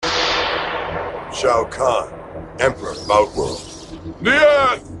Shao Kahn, Emperor of Outworld. The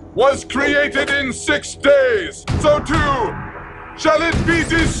Earth was created in 6 days, so too shall it be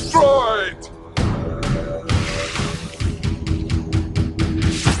destroyed!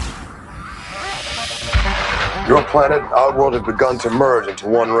 Your planet, Outworld, has begun to merge into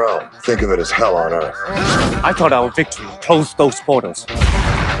one realm. Think of it as hell on Earth. I thought our victory closed those portals.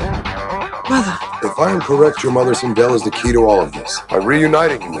 Mother. If I am correct, your mother Sindel is the key to all of this. By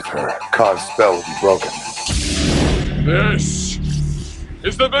reuniting you with her, Khan's spell will be broken. This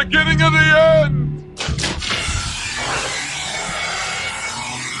is the beginning of the end!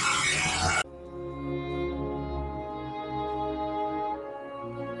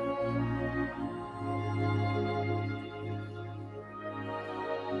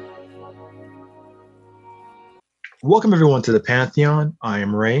 Welcome everyone to the Pantheon. I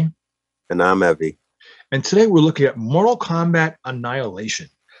am Ray. And I'm Evie. And today we're looking at Mortal Kombat Annihilation.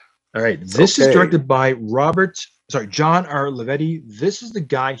 All right, this is directed by John R. Levetti. This is the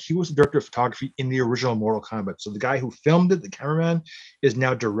guy, he was the director of photography in the original Mortal Kombat. So the guy who filmed it, the cameraman, is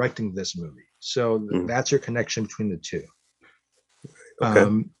now directing this movie. So that's your connection between the two.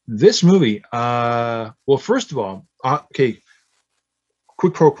 Okay. This movie, well, first of all, okay,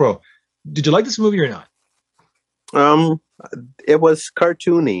 quick pro quo. Did you like this movie or not? It was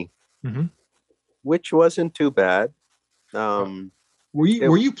cartoony, which wasn't too bad. Were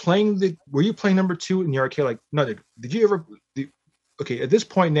you playing number 2 in the arcade? Like, no, did you ever? Okay, at this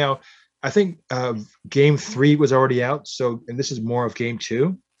point now, I think game 3 was already out. So, and this is more of game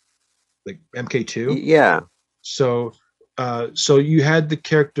 2, like MK2. Yeah. So, so you had the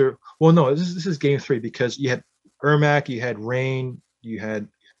character. Well, no, this is game 3 because you had Ermac, you had Rain, you had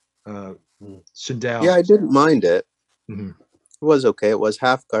Sindel. Yeah, I didn't mind it. Mm-hmm. It was okay. It was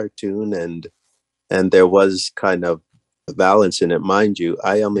half cartoon and there was kind of balance in it. Mind you,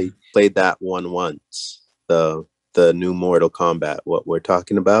 I only played that one once. The new Mortal Kombat, what we're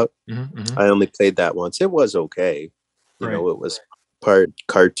talking about. I only played that once. It was okay. You know, it was part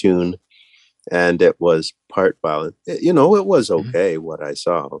cartoon and it was part violent. It was okay what I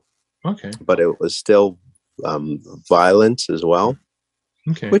saw. Okay. But it was still violence as well.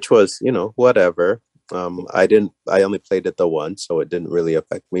 Okay. Which was, whatever. I only played it the once, so it didn't really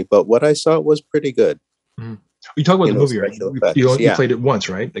affect me. But what I saw was pretty good. You talk about the movie, right? You played it once,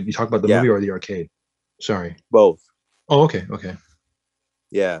 right? Like you talk about the movie or the arcade? Sorry. Both. Oh, okay. Okay.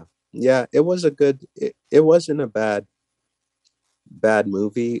 Yeah. Yeah. It was a good, it wasn't a bad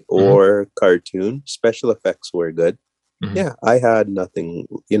movie or cartoon. Special effects were good. Yeah. I had nothing,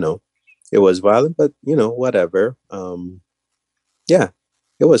 it was violent, but whatever. Yeah.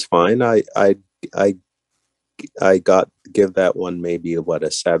 It was fine. I give that one maybe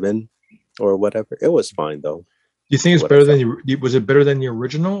a 7 or whatever. It was fine though. Do you think it's better than was it better than the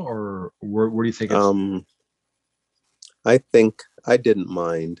original, or where do you think it's? I think I didn't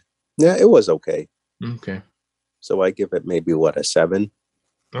mind. Yeah, it was okay. Okay. So I give it maybe a 7.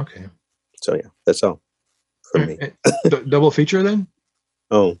 Okay. So yeah, that's all for me. Double feature then?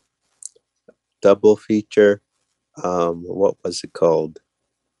 Oh, double feature. What was it called?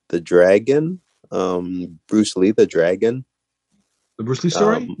 The Dragon. Bruce Lee, the Dragon. The Bruce Lee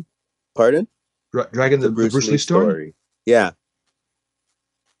story? Pardon? Dragon, the Bruce Lee story? Yeah.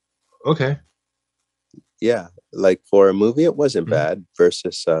 Okay. Yeah. Like for a movie, it wasn't bad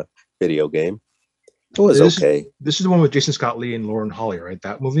versus a video game. It was okay. This is the one with Jason Scott Lee and Lauren Holly, right?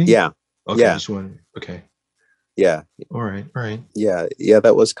 That movie? Yeah. Okay. Yeah. This one. Okay. Yeah. All right. All right. Yeah. Yeah.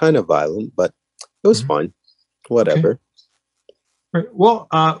 That was kind of violent, but it was fine. Whatever. Okay. Right. Well,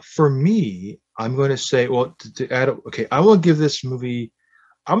 for me, I'm going to say, well, to add, okay, I'm going to give this movie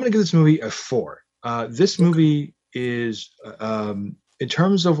a 4. This movie is, in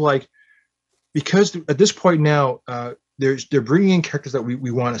terms of like, because at this point now, they're bringing in characters that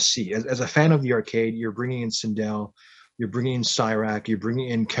we want to see. As a fan of the arcade, you're bringing in Sindel, you're bringing in Cyrac, you're bringing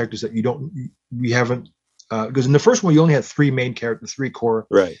in characters that we haven't, because in the first one you only had 3 main characters, 3 core,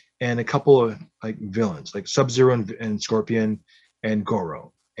 right, and a couple of like villains like Sub-Zero and Scorpion and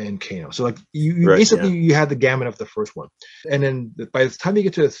Goro and Kano. So like you basically you had the gamut of the first one, and then by the time you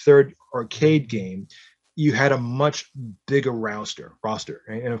get to the third arcade game, you had a much bigger roster,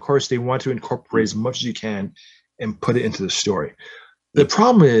 right? And of course they want to incorporate as much as you can and put it into the story. The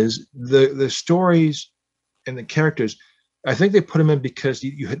problem is the stories and the characters. I think they put them in because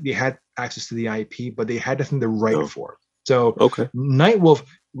they had access to the IP, but they had nothing to write for. So Nightwolf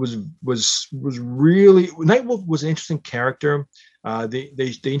was really Nightwolf was an interesting character. They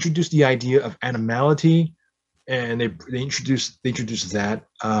introduced the idea of animality, and they introduced that.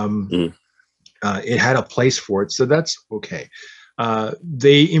 It had a place for it, so that's okay.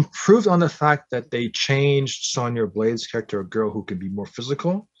 They improved on the fact that they changed Sonya Blade's character, a girl who could be more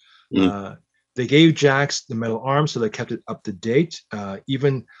physical. They gave Jax the metal arms, so they kept it up to date.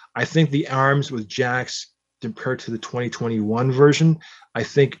 Even I think the arms with Jax compared to the 2021 version, I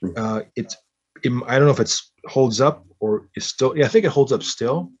think I don't know if it's holds up or is still. Yeah, I think it holds up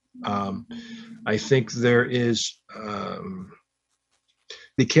still. I think there is.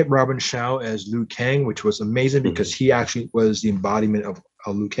 They kept Robin Shao as Liu Kang, which was amazing because he actually was the embodiment of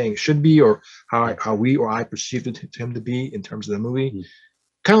how Liu Kang should be, or how we or I perceived him to be in terms of the movie.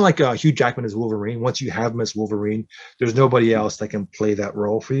 Kind of like Hugh Jackman as Wolverine. Once you have him as Wolverine, there's nobody else that can play that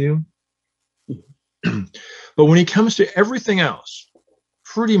role for you. But when it comes to everything else,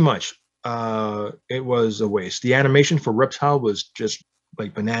 pretty much it was a waste. The animation for Reptile was just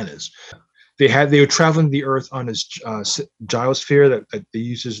like bananas. They were traveling the Earth on his gyrosphere that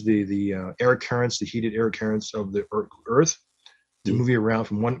uses the air currents, the heated air currents of the Earth to move you around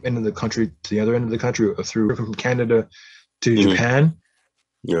from one end of the country to the other end of the country, or through from Canada to Japan.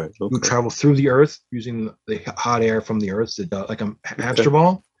 Yeah, okay. You travel through the Earth using the hot air from the Earth, like a hamster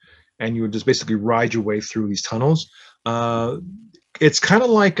ball, and you would just basically ride your way through these tunnels. It's kind of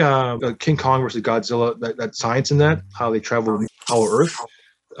like King Kong versus Godzilla, that science in that, how they travel Hollow Earth.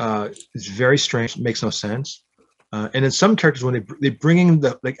 It's very strange, makes no sense. And then some characters, when they bring in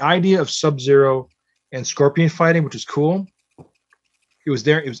the idea of Sub-Zero and Scorpion fighting, which is cool, it was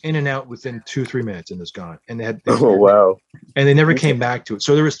in and out within 2-3 minutes, and it's gone. And wow! And they never came back to it.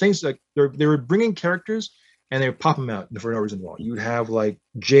 So there was things like they were bringing characters and they would pop them out for no reason at all. You would have like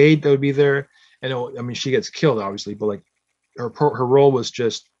Jade that would be there, and I mean she gets killed obviously, but like her role was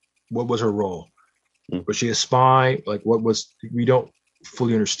just, what was her role? Was she a spy? Like we don't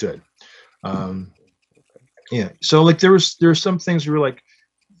fully understood. Yeah, so like there's some things where like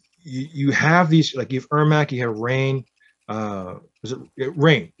you have these, like you have Ermac, you have Rain. Was it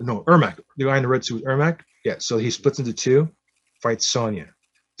Rain? No, Ermac. The guy in the red suit was Ermac. Yeah, so he splits into two, fights Sonya.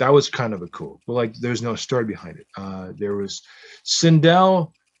 That was kind of a cool, but like there's no story behind it. There was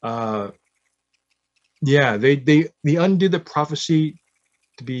Sindel. Yeah, they undid the prophecy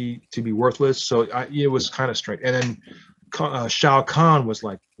to be worthless. So it was kind of strange. And then Shao Kahn was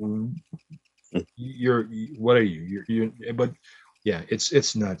like, what are you? But yeah,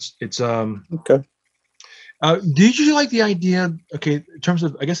 it's nuts. It's okay. Did you like the idea? Okay, in terms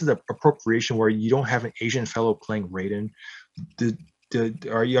of, I guess, the appropriation where you don't have an Asian fellow playing Raiden.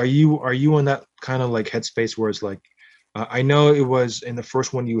 Are you in that kind of like headspace where it's like, I know it was in the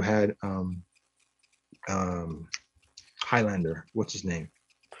first one you had Highlander. What's his name?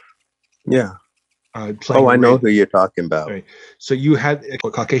 Yeah. I know who you're talking about. Right. So you had a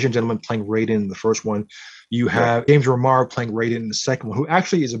Caucasian gentleman playing Raiden in the first one. You have James Remar playing Raiden in the second one, who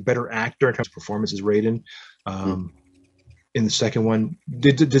actually is a better actor in terms of performance as Raiden. In the second one,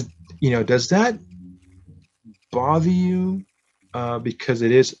 does that bother you? Because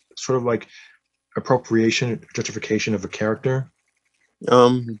it is sort of like appropriation, justification of a character.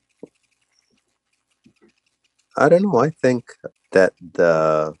 I don't know. I think that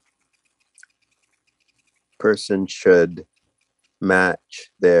the person should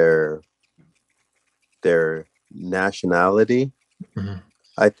match their nationality.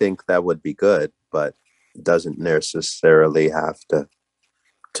 I think that would be good, but it doesn't necessarily have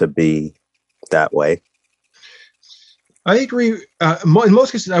to be that way. I agree. In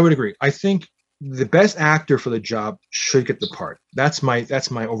most cases, I would agree. I think the best actor for the job should get the part. That's my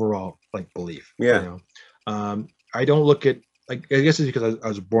overall like belief. Yeah. I don't look at, like, I guess it's because I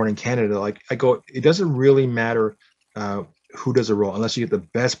was born in Canada. Like I go, it doesn't really matter who does a role unless you get the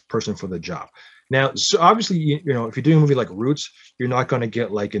best person for the job. Now, so obviously, if you're doing a movie like Roots, you're not going to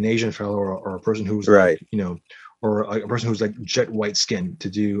get like an Asian fellow or a person who's right, like, or a person who's like jet white skin to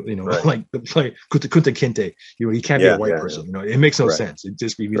do, right, like Kunta Kinte. He can't be a white person. Yeah. It makes no sense. It'd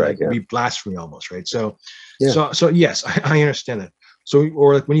just be be blasphemy almost, right? So, so yes, I understand that. So,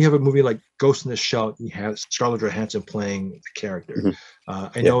 or like when you have a movie like Ghost in the Shell, you have Scarlett Johansson playing the character.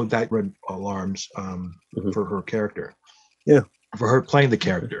 I know that red alarms for her character. Yeah, for her playing the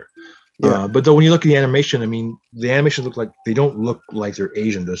character. Yeah. But though when you look at the animation, I mean, the animations they don't look like they're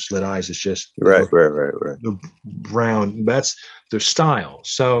Asian. They're slit eyes. It's just right. The brown. That's their style.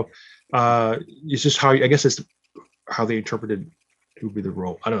 So it's just how, I guess it's how they interpreted who would be the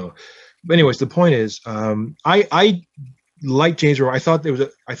role. I don't know. But anyways, the point is, I like James Remar. I thought it was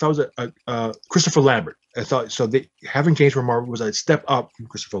a Christopher Lambert. I thought so. Having James Remar was a step up from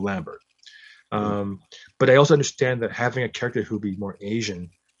Christopher Lambert. But I also understand that having a character who would be more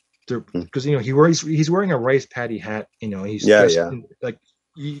Asian, because he's wearing a rice paddy hat. He's like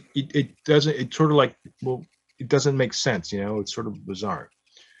it doesn't. It's sort of like, well, it doesn't make sense. It's sort of bizarre.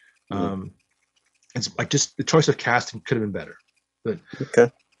 It's like just the choice of casting could have been better.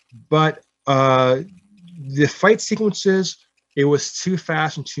 But the fight sequences, it was too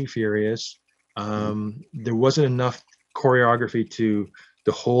fast and too furious. There wasn't enough choreography to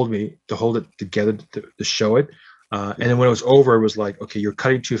hold it together to show it. And then when it was over, it was like, okay, you're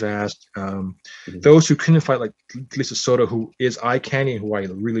cutting too fast. Those who couldn't fight, like Lisa Soto, who is eye candy, who I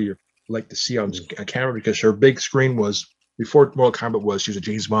really like to see on camera, because her big screen was before Mortal Kombat she was a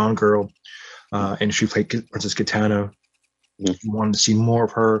James Bond girl, and she played Princess Kitana. You wanted to see more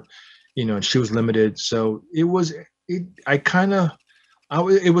of her, and she was limited. So it was a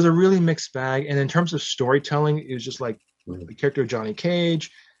really mixed bag. And in terms of storytelling, it was just like the character of Johnny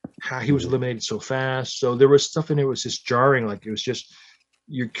Cage, how he was eliminated so fast. So there was stuff in it was just jarring. Like it was just,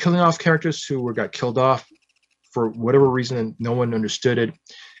 you're killing off characters who got killed off for whatever reason and no one understood it.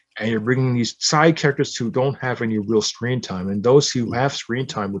 And you're bringing these side characters who don't have any real screen time. And those who have screen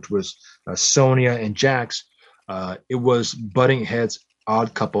time, which was Sonya and Jax, it was butting heads,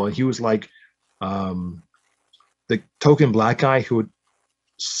 odd couple. And he was like the token black guy who would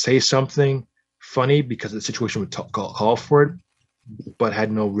say something funny because the situation would call for it, but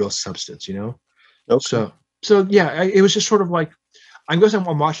had no real substance, Okay. So yeah, it was just sort of like, I'm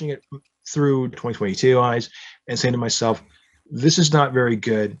watching it through 2022 eyes and saying to myself, this is not very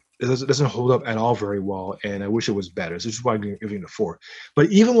good. It doesn't hold up at all very well, and I wish it was better. So this is why I'm giving it a 4.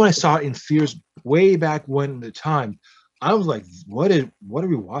 But even when I saw it in theaters way back when the time, I was like, what are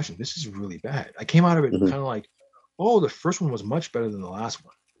we watching? This is really bad. I came out of it kind of like, oh, the first one was much better than the last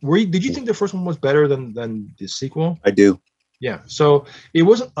one. Did you think the first one was better than the sequel? I do. Yeah. So it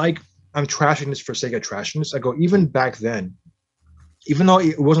wasn't like I'm trashing this for sake of trashing this. I go, even back then, even though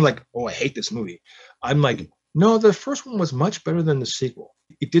it wasn't like, oh, I hate this movie, I'm like, no, the first one was much better than the sequel.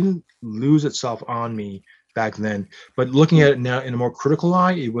 It didn't lose itself on me back then. But looking at it now in a more critical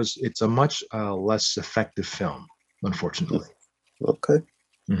eye, it's a much less effective film, unfortunately. Okay.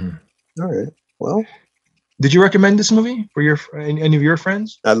 All right. Well, did you recommend this movie for any of your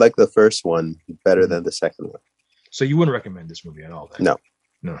friends? I like the first one better than the second one. So you wouldn't recommend this movie at all then?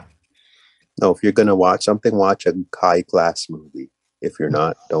 No. If you're gonna watch something, watch a high class movie. If you're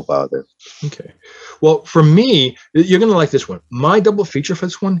not, don't bother. Okay. Well, for me, you're going to like this one. My double feature for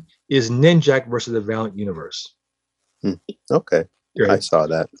this one is Ninjak versus the Valiant Universe. Okay. Right. I saw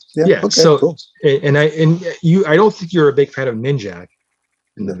that. Yeah. Okay, so, cool. I don't think you're a big fan of Ninjak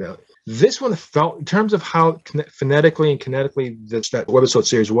in the Valiant. This one felt, in terms of how phonetically and kinetically that webisode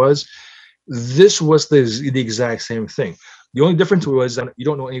series was, this was the exact same thing. The only difference was you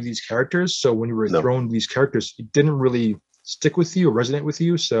don't know any of these characters. So when you were thrown these characters, it didn't really stick with you or resonate with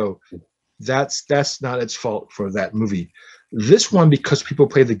you, so that's not its fault for that movie. This one, because people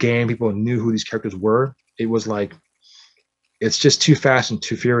played the game, people knew who these characters were, it was like, it's just too fast and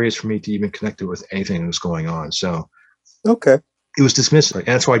too furious for me to even connect it with anything that was going on. So okay, it was dismissed, and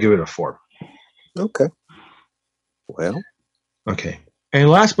that's why I give it a 4. Okay. Well, okay. And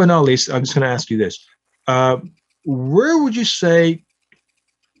last but not least, I'm just going to ask you this: where would you say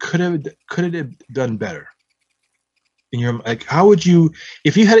could it have done better? In your, like, how would you,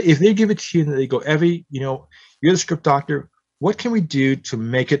 if they give it to you and they go, Evie, you're the script doctor, what can we do to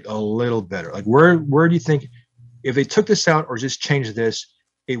make it a little better? Like, where do you think, if they took this out or just changed this,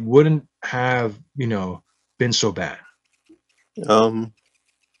 it wouldn't have, been so bad?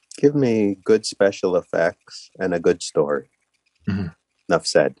 Give me good special effects and a good story. Enough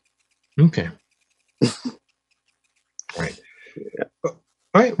said. Okay. Right. Yeah. All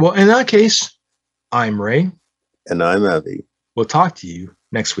right. Well, in that case, I'm Ray. And I'm Evie. We'll talk to you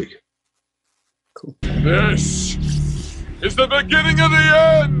next week. Cool. This is the beginning of the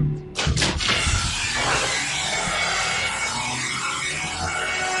end!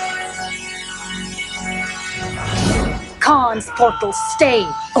 Khan's portal, stay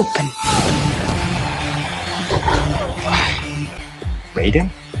open. Raiden?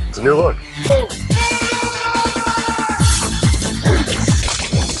 It's a new look.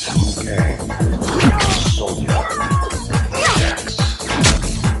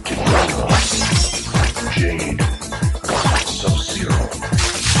 Jade.